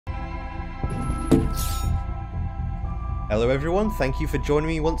Hello everyone, thank you for joining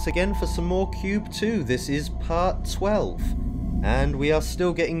me once again for some more QUBE2. This is part 12, and we are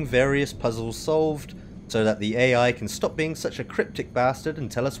still getting various puzzles solved so that the AI can stop being such a cryptic bastard and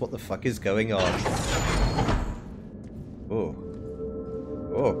tell us what the fuck is going on. Oh.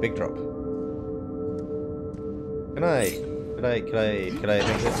 Oh, big drop. Can I make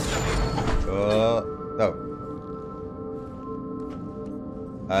this? Oh, no.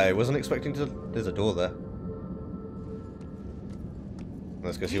 I wasn't expecting to... There's a door there.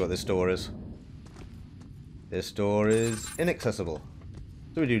 Let's go see what this door is. This door is inaccessible.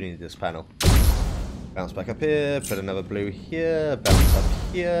 So we do need this panel. Bounce back up here, put another blue here, bounce up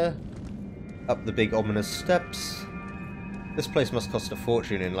here. Up the big ominous steps. This place must cost a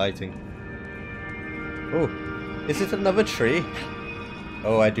fortune in lighting. Oh, is it another tree?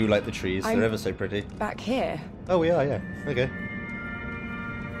 Oh, I do like the trees. They're ever so pretty. Back here? Oh, we are, yeah. Okay.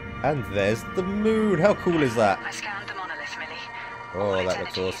 And there's the moon. How cool is that? I scanned the monolith, Millie. Oh, that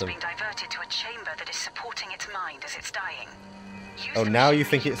looks awesome. Being diverted to a chamber that is supporting its mind as it's dying. Oh, now you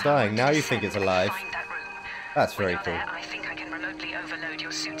think it's dying. Now you think it's alive. That's very cool. I think I can remotely overload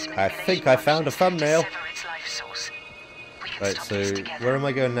your suit's I think I found a thumbnail. Right, so where am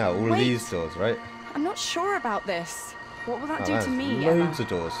I going now? All of these doors, right? I'm not sure about this. What will that do to me, loads Emma? of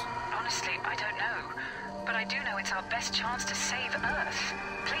doors. Honestly, I don't know. But I do know it's our best chance to save Earth.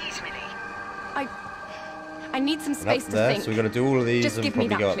 Please, Millie. I need some space to think. So we've got to do all of these. Just and give me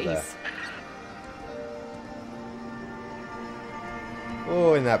probably that, go up please. there.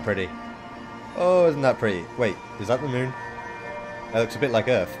 Oh, isn't that pretty? Oh, isn't that pretty? Wait, is that the moon? That looks a bit like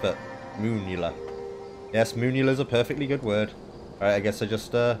Earth, but moonular. Yes, moonular's a perfectly good word. Alright, I guess I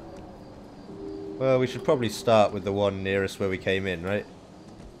just, well, we should probably start with the one nearest where we came in, right?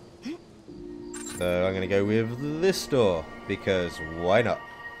 So I'm going to go with this door, because why not?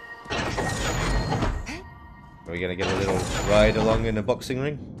 Are we going to get a little ride along in a boxing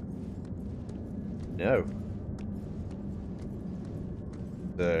ring? No.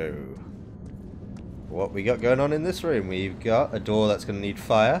 So, what we got going on in this room? We've got a door that's going to need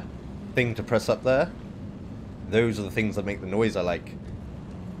fire, thing to press up there. Those are the things that make the noise I like.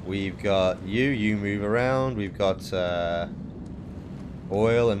 We've got you move around. We've got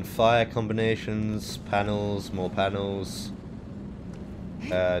oil and fire combinations, panels, more panels.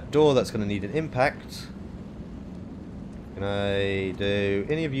 Door that's going to need an impact. Can I do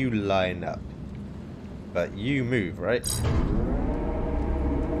any of you line up? But you move, right?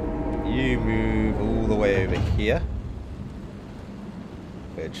 You move all the way over here,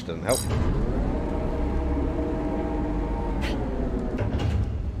 which doesn't help.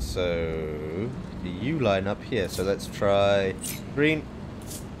 So, do you line up here? So let's try green,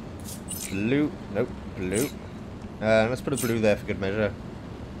 blue, nope, blue. Let's put a blue there for good measure.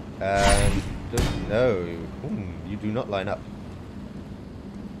 And no, you do not line up.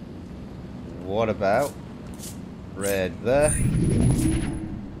 What about red there?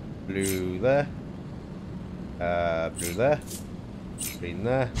 Blue there. Blue there. Green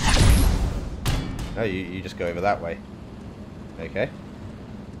there. No, you just go over that way. Okay.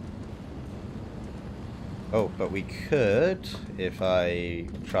 Oh, but we could, if I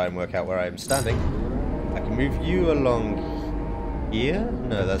try and work out where I'm standing, I can move you along here?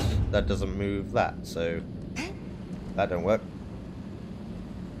 No, that doesn't move that, so that don't work.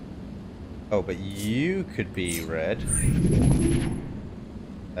 Oh, but you could be red.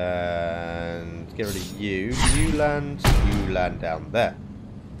 And get rid of you. You land down there.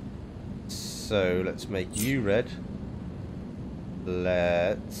 So let's make you red.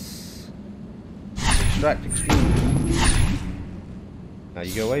 Let's extract. Now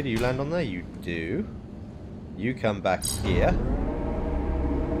you go away. Do you land on there? You do. You come back here.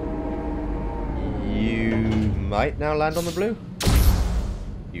 You might now land on the blue.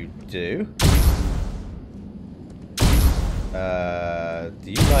 You do. Do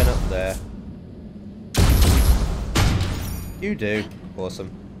you line up there? You do.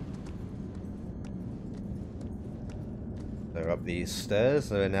 Awesome. So up these stairs.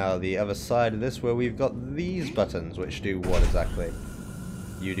 So now the other side of this where we've got these buttons which do what exactly?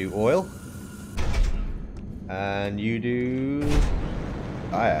 You do oil. And you do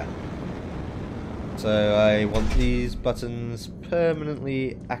fire. So I want these buttons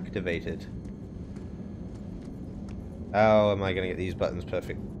permanently activated. How am I going to get these buttons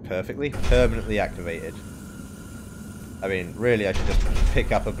perfectly? Permanently activated. I mean, really I should just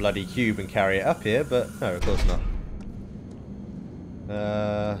pick up a bloody cube and carry it up here, but no, of course not.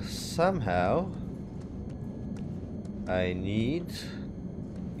 Somehow I need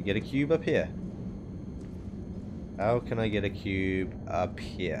to get a cube up here. How can I get a cube up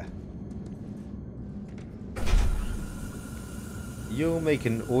here? you'll make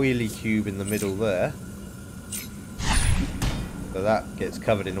an oily cube in the middle there. So that gets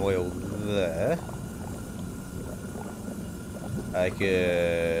covered in oil there. I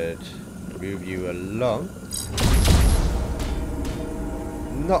could move you along.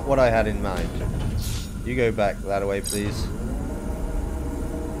 Not what I had in mind. You go back that way, please.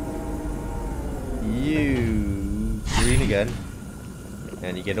 You green again.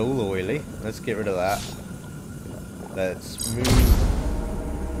 And you get all oily. Let's get rid of that. Let's move.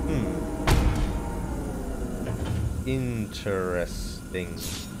 Interesting.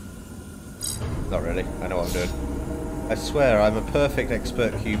 Not really. I know what I'm doing. I swear I'm a perfect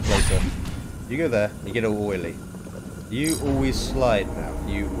expert cube placer. You go there. You get all oily. You always slide now.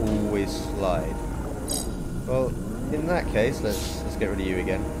 You always slide. Well, in that case, let's get rid of you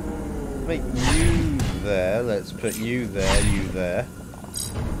again. Make you there. Let's put you there. You there.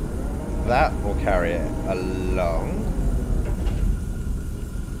 That will carry it along.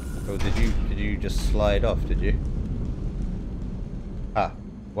 Oh, did you just slide off? Did you? Ah,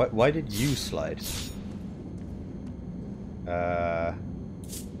 why did you slide?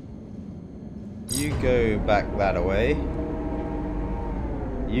 You go back that away.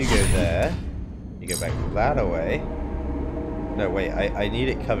 You go there. You go back that away. No, wait, I need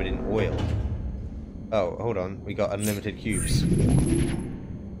it covered in oil. Oh, hold on. We got unlimited cubes.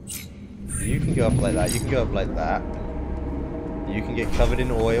 You can go up like that. You can go up like that. You can get covered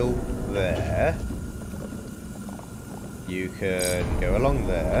in oil there. You can go along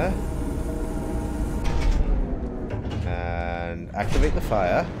there. And activate the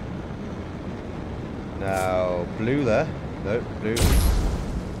fire. Now, blue there. No, blue.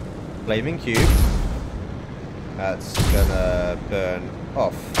 Flaming cube. That's gonna burn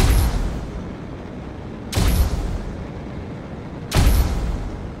off.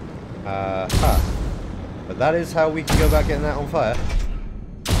 But that is how we can go about getting that on fire.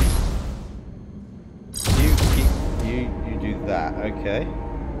 You do that, okay.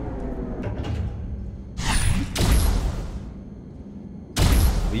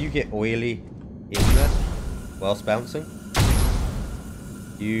 Will you get oily in there whilst bouncing?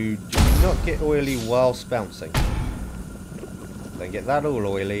 You do not get oily whilst bouncing. Then get that all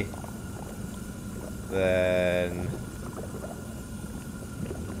oily. Then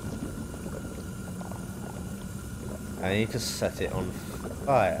I need to set it on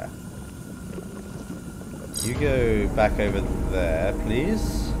fire. You go back over there,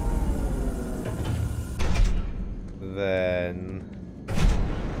 please. Then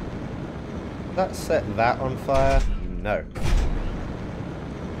that set that on fire? No.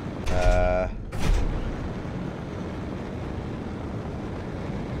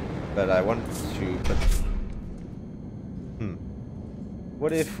 But I want to put...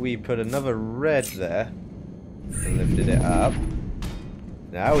 What if we put another red there and lifted it up?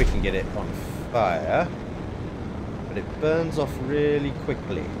 Now we can get it on fire. But it burns off really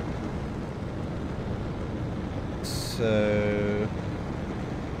quickly. So...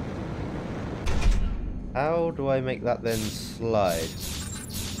 how do I make that then slide?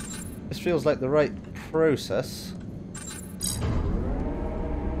 This feels like the right process.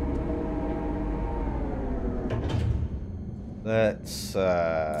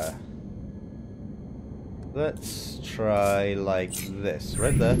 Let's try like this.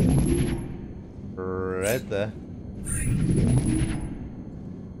 Red there. Red there.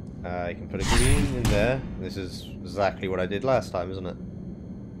 I can put a green in there. This is exactly what I did last time, isn't it?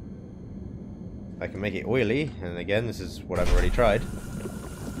 I can make it oily, and again, this is what I've already tried.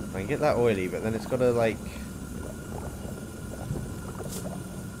 I can get that oily, but then it's got to, like...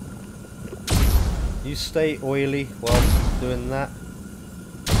 you stay oily while doing that.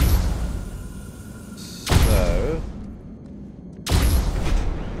 So...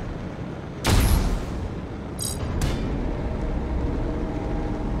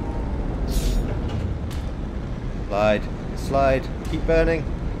 slide, slide, keep burning,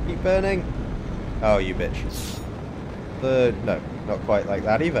 keep burning. Oh, you bitch. No, not quite like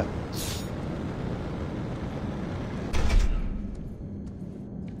that either.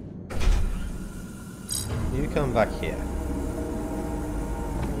 You come back here.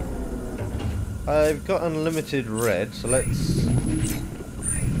 I've got unlimited red, so let's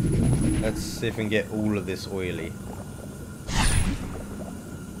see if we can get all of this oily.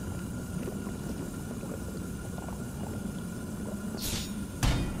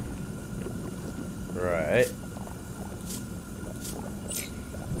 Right.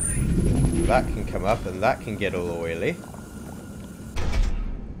 That can come up and that can get all oily.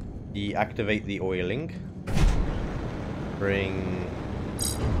 Deactivate the oiling. Bring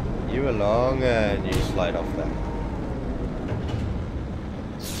you along and you slide off there.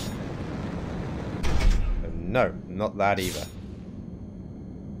 No, not that either.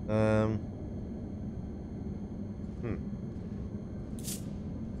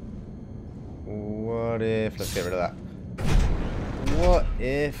 What if... Let's get rid of that. What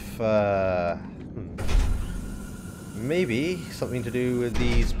if... maybe something to do with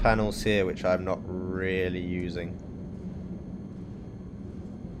these panels here, which I'm not really using.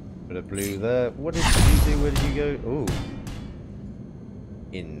 Bit of blue there. What did you do? Where did you go? Ooh.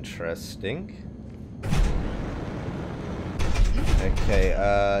 Interesting. Okay,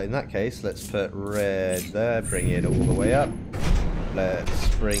 in that case, let's put red there, bring it all the way up. Let's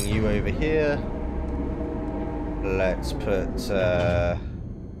bring you over here. Let's put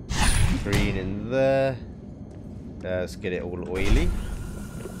green in there. Let's get it all oily.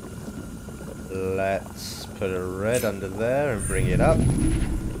 Let's put a red under there and bring it up.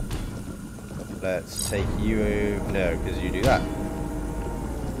 Let's take you over. No, because you do that.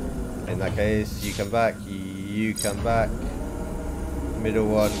 In that case, you come back, you come back. Middle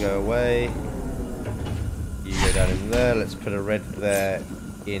one, go away. You go down in there. Let's put a red there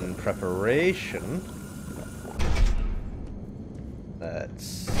in preparation.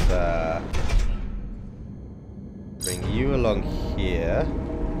 Let's bring you along here.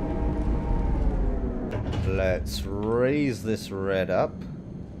 Let's raise this red up.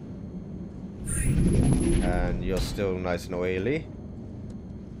 And you're still nice and oily.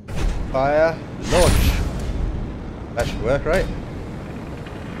 Fire, launch! That should work, right?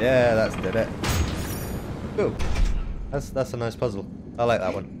 Yeah, that's did it. Cool. That's a nice puzzle. I like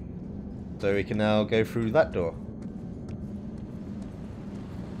that one. So we can now go through that door.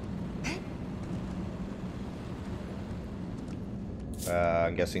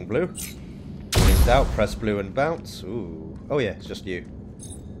 I'm guessing blue. When in doubt, press blue and bounce. Ooh. Oh yeah, it's just you.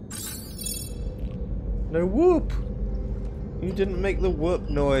 No whoop! You didn't make the whoop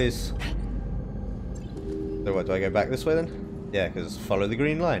noise. So what, do I go back this way then? Yeah, because follow the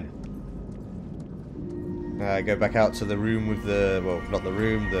green line. Go back out to the room with the, well, not the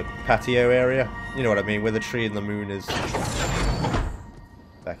room, the patio area. You know what I mean, where the tree and the moon is.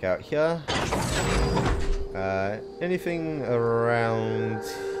 Back out here. Anything around...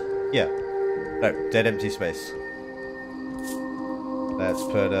 Yeah. No, dead empty space. Let's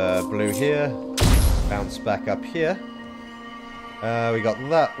put blue here. Bounce back up here. We got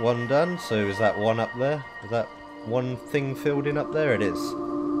that one done, so is that one up there? Is that one thing filled in up there? It is.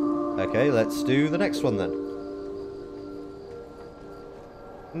 Okay, let's do the next one then.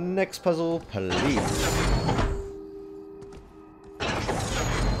 Next puzzle, police.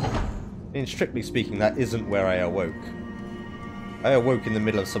 I mean, strictly speaking, that isn't where I awoke. I awoke in the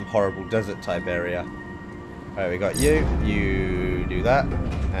middle of some horrible desert type area. Alright, we got you. You do that.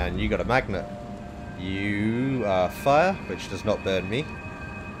 And you got a magnet. You are fire, which does not burn me.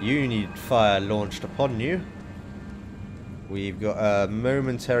 You need fire launched upon you. We've got a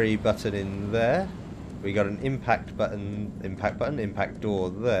momentary button in there. We got an impact button, impact door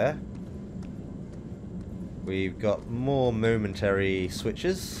there. We've got more momentary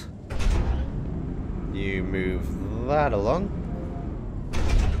switches. You move that along.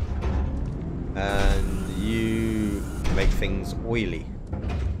 And you make things oily.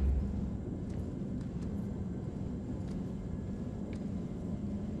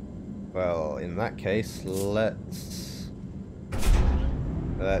 Well, in that case, let's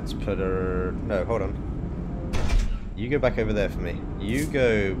put a... No, hold on. You go back over there for me. You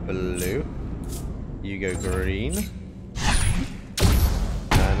go blue. You go green.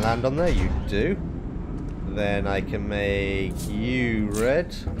 And land on there, you do. Then I can make you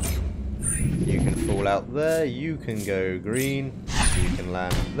red. You can fall out there. You can go green. You can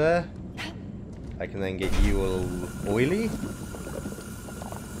land there. I can then get you all oily.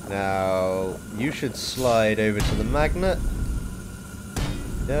 Now, you should slide over to the magnet.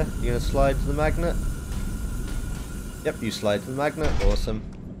 Yeah, you're gonna slide to the magnet? Yep, you slide to the magnet. Awesome.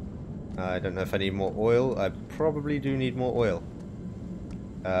 I don't know if I need more oil. I probably do need more oil.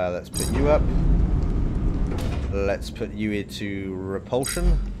 Let's put you up. Let's put you into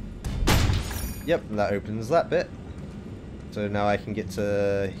repulsion. Yep, that opens that bit. So now I can get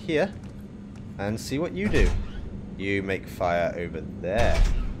to here and see what you do. You make fire over there.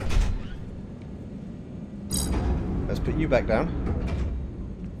 Let's put you back down.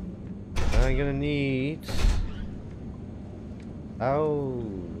 I'm gonna need... Oh...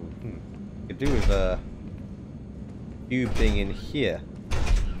 Could do with a cube thing in here.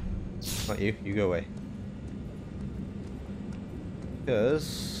 Not you, you go away.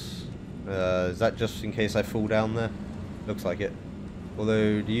 Because... is that just in case I fall down there? Looks like it.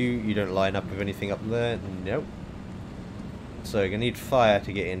 Although, you don't line up with anything up there? Nope. So, you're gonna need fire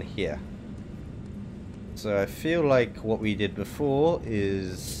to get in here. So I feel like what we did before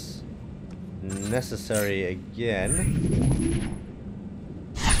is necessary again.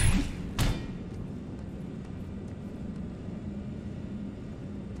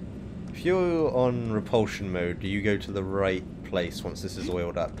 If you're on repulsion mode, do you go to the right place once this is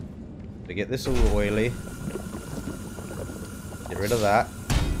oiled up? To get this all oily, get rid of that.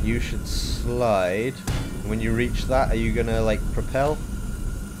 You should slide. When you reach that, are you gonna like propel?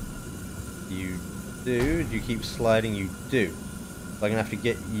 You do. Do you keep sliding? You do. So I'm gonna have to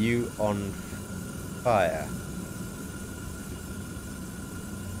get you on fire.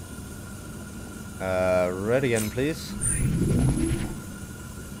 Red again, please.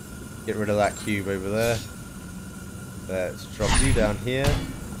 Get rid of that cube over there. Let's drop you down here.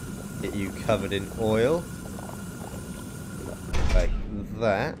 Get you covered in oil. Like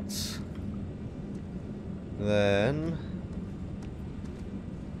that. Then,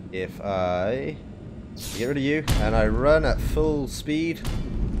 if I get rid of you and I run at full speed,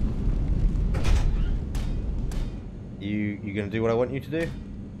 you gonna do what I want you to do?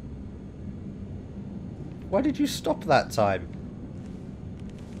 Why did you stop that time?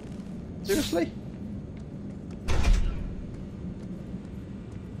 Seriously?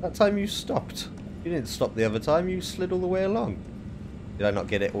 That time you stopped. You didn't stop the other time, you slid all the way along. Did I not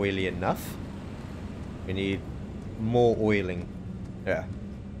get it oily enough? We need more oiling. Yeah.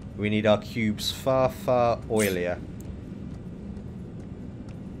 We need our cubes far, far oilier.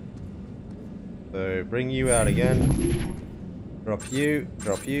 So bring you out again. Drop you,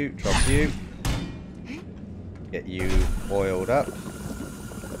 drop you, drop you. Get you oiled up.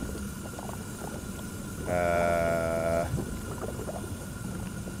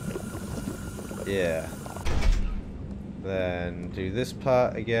 Yeah. Then do this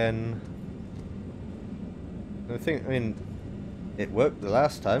part again. I mean, it worked the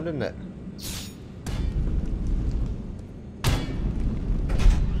last time, didn't it?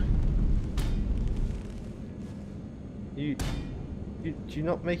 Do you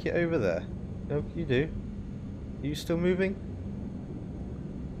not make it over there? No, you do. Are you still moving?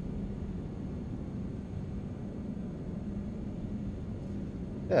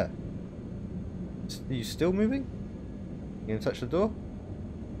 Yeah. Are you still moving? You gonna touch the door?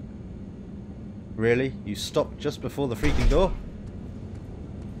 Really? You stopped just before the freaking door?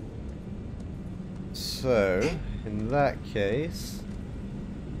 So, in that case...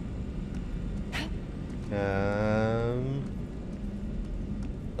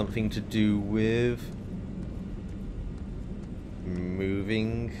 something to do with...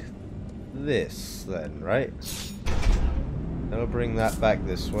 moving this then, right? That'll bring that back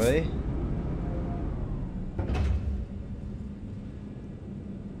this way.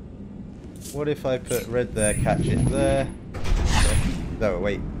 What if I put red there, catch it there? No,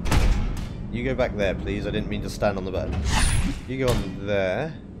 wait. You go back there, please. I didn't mean to stand on the button. You go on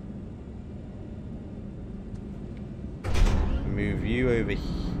there. Move you over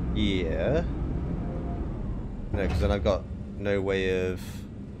here. No, because then I've got no way of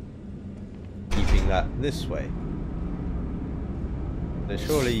keeping that this way. So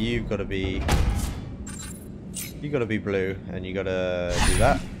surely you've got to be... You've got to be blue, and you got to do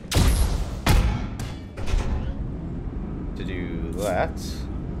that. To do that.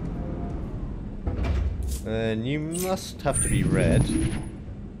 And you must have to be red.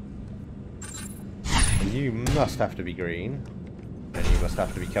 And you must have to be green. And you must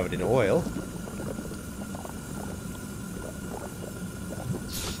have to be covered in oil.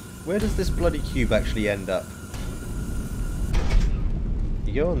 Where does this bloody cube actually end up?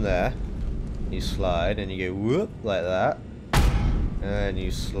 You go on there, you slide, and you go whoop like that, and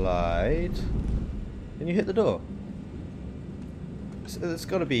you slide, and you hit the door. It's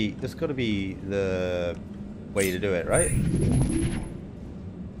got to be the way to do it, right?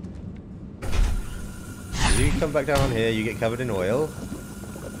 You come back down on here, you get covered in oil,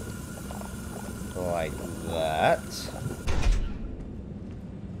 like that.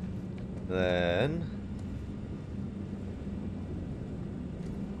 Then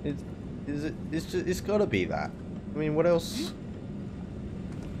it's got to be that. I mean, what else?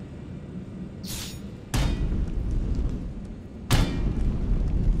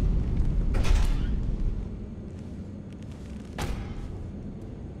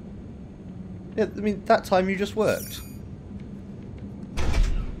 Yeah, I mean, that time you just worked.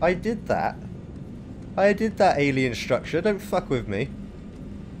 I did that. I did that alien structure. Don't fuck with me.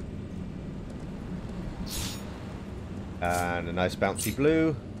 And a nice bouncy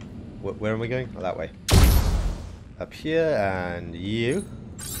blue. Where am we going? Oh, that way. Up here, and you.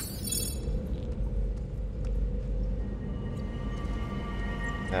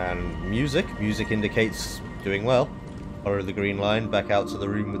 And music. Music indicates doing well. Follow the green line back out to the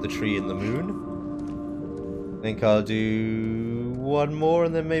room with the tree and the moon. I think I'll do one more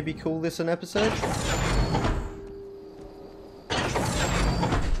and then maybe call this an episode.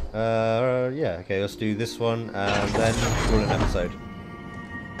 Yeah, okay, let's do this one and then call it an episode.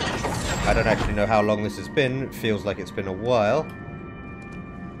 I don't actually know how long this has been. It feels like it's been a while.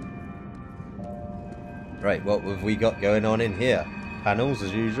 Right, what have we got going on in here? Panels,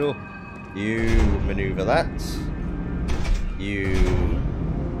 as usual. You maneuver that. You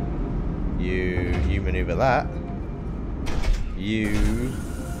maneuver that. You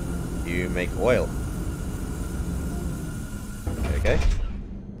make oil. Okay.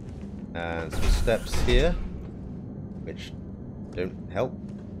 And some steps here, which don't help.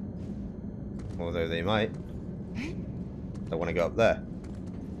 Although they might. I want to go up there.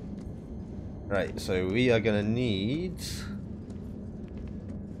 Right, so we are going to need...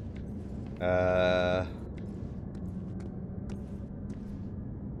 I'm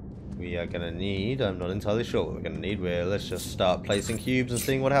not entirely sure what we're going to need. Let's just start placing cubes and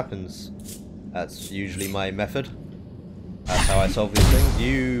seeing what happens. That's usually my method. That's how I solve these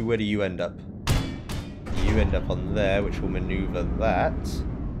things. Where do you end up? You end up on there, which will maneuver that.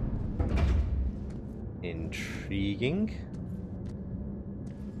 Intriguing.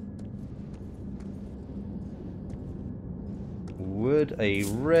 Would a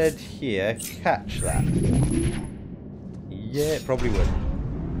red here catch that? Yeah, it probably would.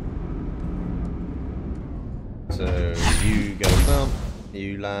 So you go bump,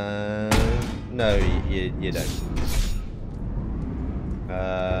 you land. No, you don't.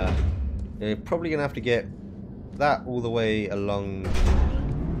 You're probably gonna have to get that all the way along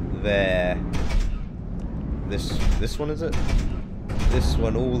there. This one, is it? This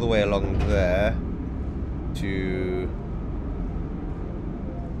one all the way along there to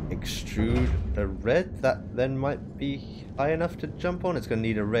extrude a red. That then might be high enough to jump on. It's going to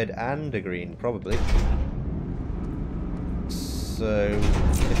need a red and a green, probably. So,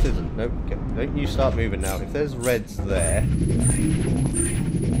 if there's... Nope, don't you start moving now. If there's reds there...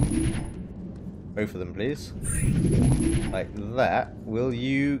 Both of them, please. Like that. Will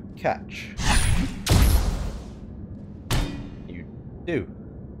you catch? You do.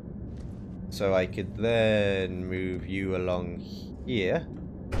 So I could then move you along here.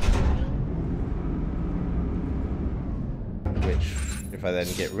 Which, if I then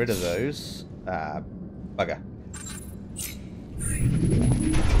get rid of those... bugger.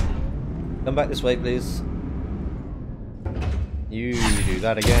 Come back this way, please. You do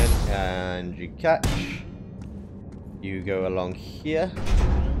that again, and you catch. You go along here.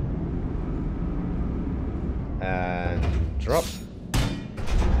 And drop.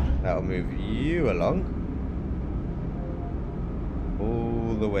 That'll move you along.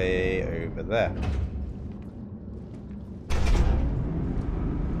 All the way over there.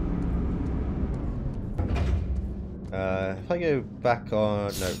 If I go back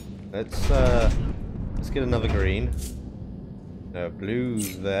on... No. Let's get another green. No, blue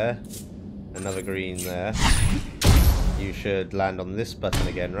there. Another green there. You should land on this button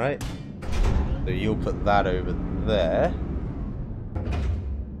again, right? So you'll put that over there.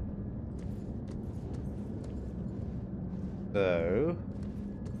 So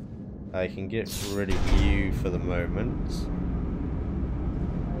I can get rid of you for the moment.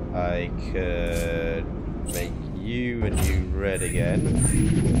 I could make you and you red again.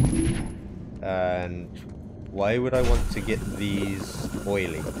 And why would I want to get these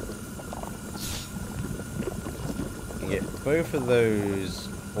oily? Get both of those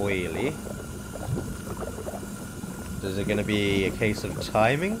oily. Is it going to be a case of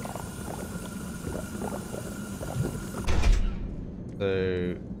timing?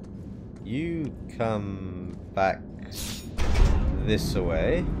 So you come back this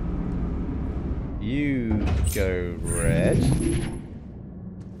way. You go red.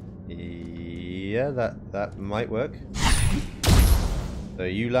 Yeah, that might work. So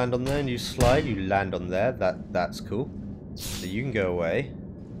you land on there and you slide. You land on there. That's cool. So you can go away.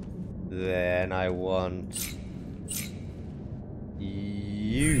 Then I want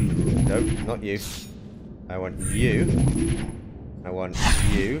you. Nope, not you. I want you. I want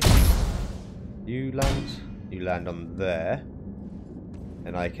you. You land on there.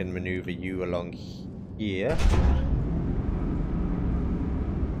 And I can maneuver you along here.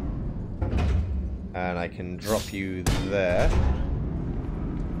 And I can drop you there.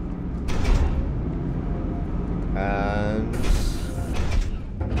 And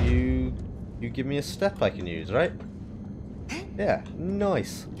you give me a step I can use, right? Yeah,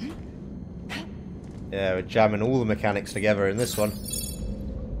 nice. Yeah, we're jamming all the mechanics together in this one.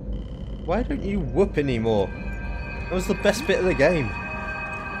 why don't you whoop anymore? That was the best bit of the game.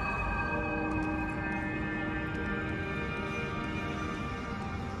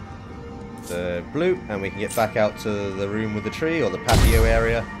 The blue, and we can get back out to the room with the tree, or the patio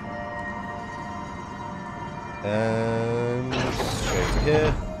area. And go over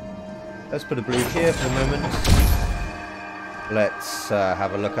here. Let's put a blue here for the moment. Let's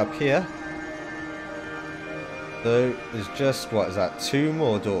have a look up here. So there's just, what is that, 2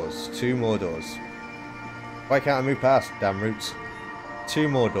 more doors. 2 more doors. Why can't I move past? Damn roots. 2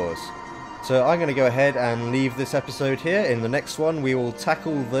 more doors. So I'm going to go ahead and leave this episode here. In the next one we will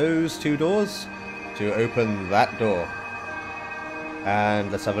tackle those 2 doors to open that door.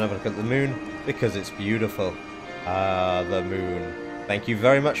 And let's have another look at the moon, because it's beautiful. Ah, the moon. Thank you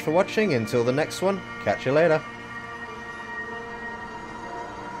very much for watching. Until the next one, catch you later.